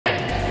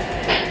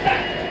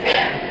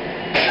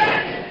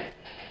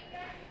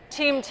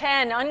Team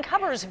 10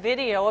 uncovers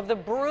video of the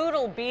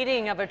brutal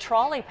beating of a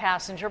trolley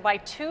passenger by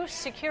two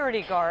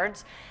security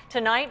guards.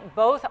 Tonight,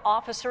 both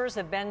officers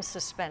have been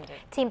suspended.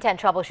 Team 10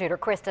 troubleshooter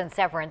Kristen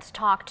Severance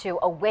talked to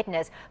a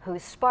witness who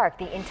sparked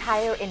the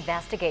entire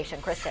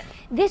investigation. Kristen.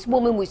 This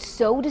woman was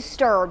so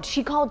disturbed,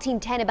 she called Team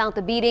 10 about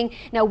the beating.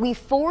 Now, we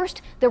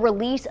forced the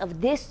release of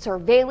this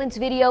surveillance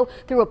video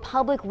through a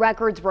public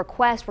records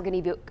request. We're going to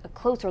give you a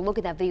closer look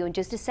at that video in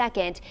just a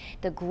second.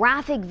 The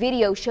graphic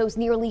video shows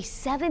nearly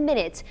 7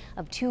 minutes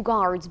of two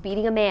guards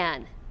beating a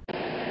man.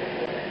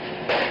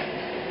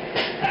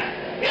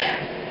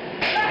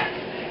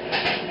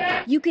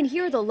 You can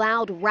hear the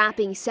loud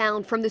rapping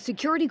sound from the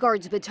security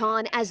guard's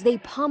baton as they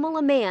pummel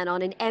a man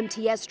on an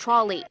MTS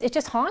trolley. It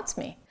just haunts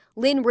me.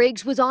 Lynn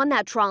Riggs was on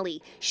that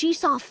trolley. She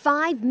saw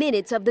 5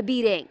 minutes of the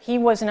beating. He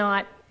was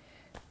not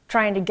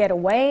trying to get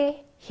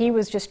away. He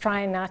was just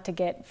trying not to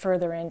get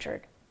further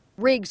injured.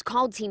 Riggs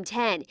called Team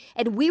 10,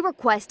 and we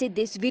requested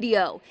this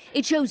video.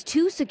 It shows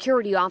two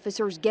security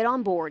officers get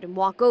on board and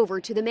walk over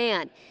to the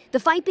man. The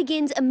fight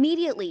begins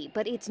immediately,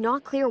 but it's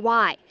not clear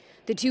why.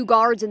 The two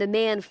guards and the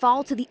man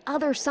fall to the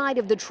other side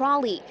of the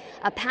trolley.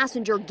 A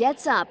passenger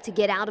gets up to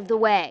get out of the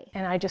way.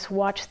 And I just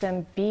watched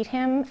them beat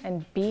him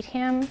and beat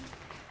him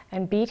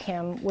and beat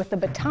him with the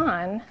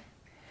baton.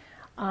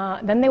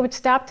 Then they would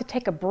stop to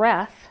take a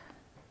breath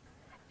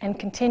and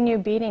continue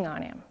beating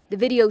on him. The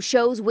video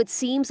shows what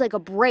seems like a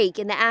break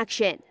in the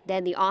action.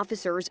 Then the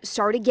officers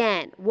start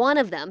again. One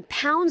of them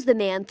pounds the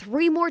man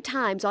 3 more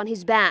times on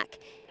his back.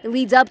 It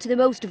leads up to the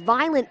most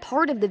violent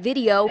part of the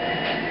video,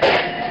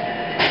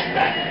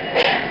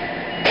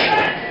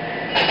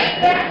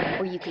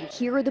 where you can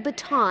hear the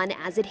baton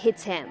as it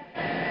hits him.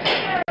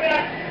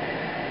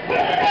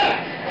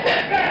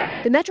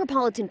 The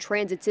Metropolitan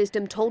Transit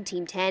System told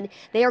Team 10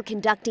 they are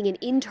conducting an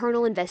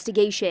internal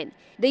investigation.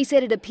 They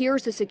said it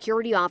appears the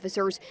security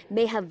officers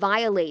may have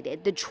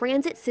violated the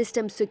transit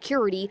system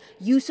security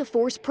use of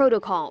force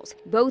protocols.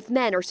 Both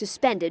men are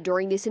suspended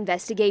during this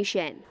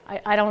investigation.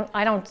 I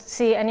don't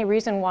see any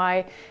reason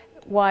why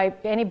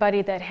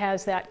anybody that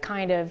has that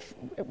kind of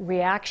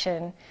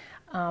reaction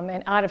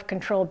and out of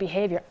control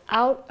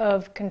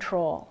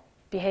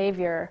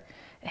behavior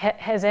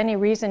has any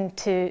reason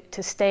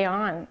to stay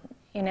on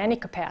in any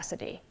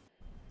capacity.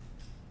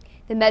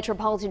 The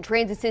Metropolitan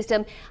Transit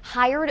System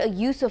hired a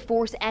use of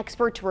force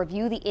expert to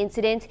review the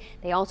incident.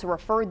 They also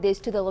referred this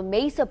to the La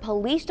Mesa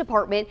Police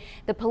Department.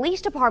 The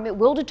police department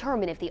will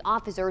determine if the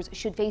officers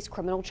should face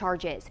criminal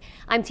charges.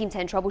 I'm Team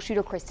 10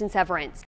 troubleshooter Kristen Severance.